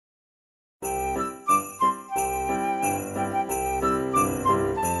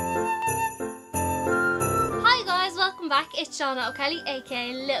it's Shauna O'Kelly,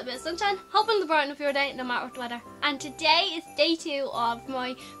 aka Little Bit of Sunshine, hoping to brighten up your day no matter what the weather. And today is day 2 of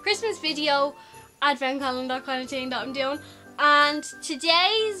my Christmas video advent calendar kind of thing that I'm doing. And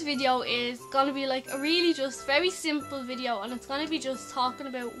today's video is going to be like a really just very simple video, and it's going to be just talking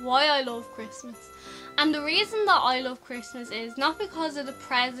about why I love Christmas. And the reason that I love Christmas is not because of the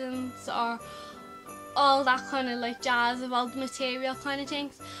presents or all that kind of like jazz about the material kind of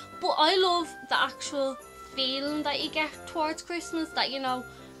things, but I love the actual feeling that you get towards Christmas, that, you know,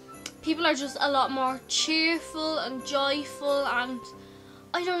 people are just a lot more cheerful and joyful, and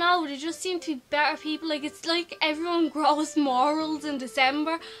I don't know, they just seem to be better people. Like, it's like everyone grows morals in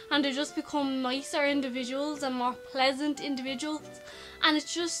December and they just become nicer individuals and more pleasant individuals, and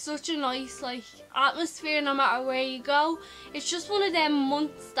it's just such a nice like atmosphere no matter where you go. It's just one of them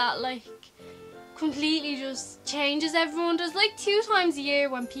months that like completely just changes everyone. There's like 2 times a year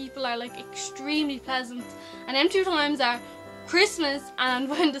when people are like extremely pleasant, and them 2 times are Christmas and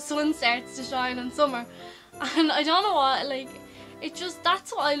when the sun starts to shine in summer. And I don't know what, like, it just,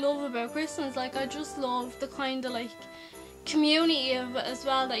 that's what I love about Christmas. Like, I just love the kind of like community of it as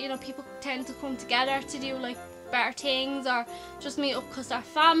well, that, you know, people tend to come together to do like better things or just meet up because they're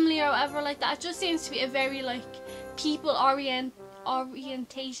family or whatever like that. It just seems to be a very like people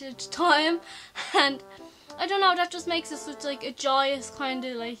orientated time, and I don't know, that just makes it such like a joyous kind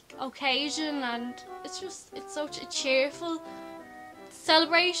of like occasion, and it's such a cheerful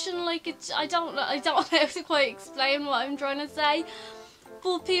celebration. Like, it's, I don't know how to quite explain what I'm trying to say,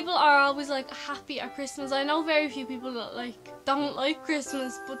 but people are always like happy at Christmas. I know very few people that like don't like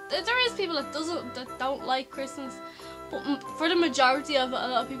Christmas, but there is people that don't like Christmas. But for the majority of it, a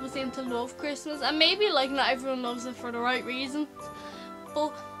lot of people seem to love Christmas, and maybe like not everyone loves it for the right reasons,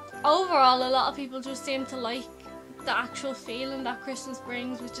 but overall a lot of people just seem to like the actual feeling that Christmas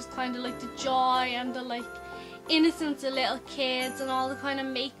brings, which is kind of like the joy and the like innocence of little kids and all the kind of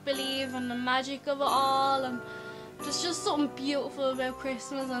make-believe and the magic of it all. And there's just something beautiful about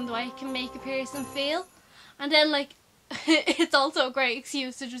Christmas and the way it can make a person feel. And then like it's also a great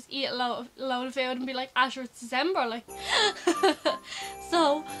excuse to just eat a load of food and be like, ah, sure, it's December, like.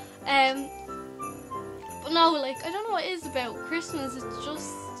 So, but no, like, I don't know what it is about Christmas. It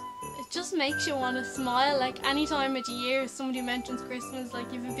just makes you want to smile. Like, any time of the year somebody mentions Christmas, like,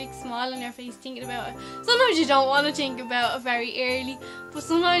 you have a big smile on your face thinking about it. Sometimes you don't want to think about it very early, but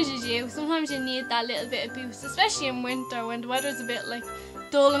sometimes you do. Sometimes you need that little bit of boost, especially in winter when the weather's a bit like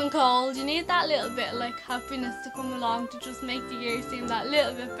dull and cold. You need that little bit of like happiness to come along to just make the year seem that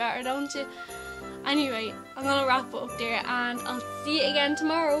little bit better, don't you? Anyway, I'm gonna wrap it up there, and I'll see you again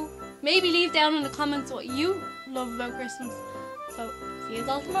tomorrow. Maybe leave down in the comments what you love about Christmas. So, see you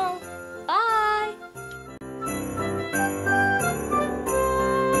all tomorrow. Bye!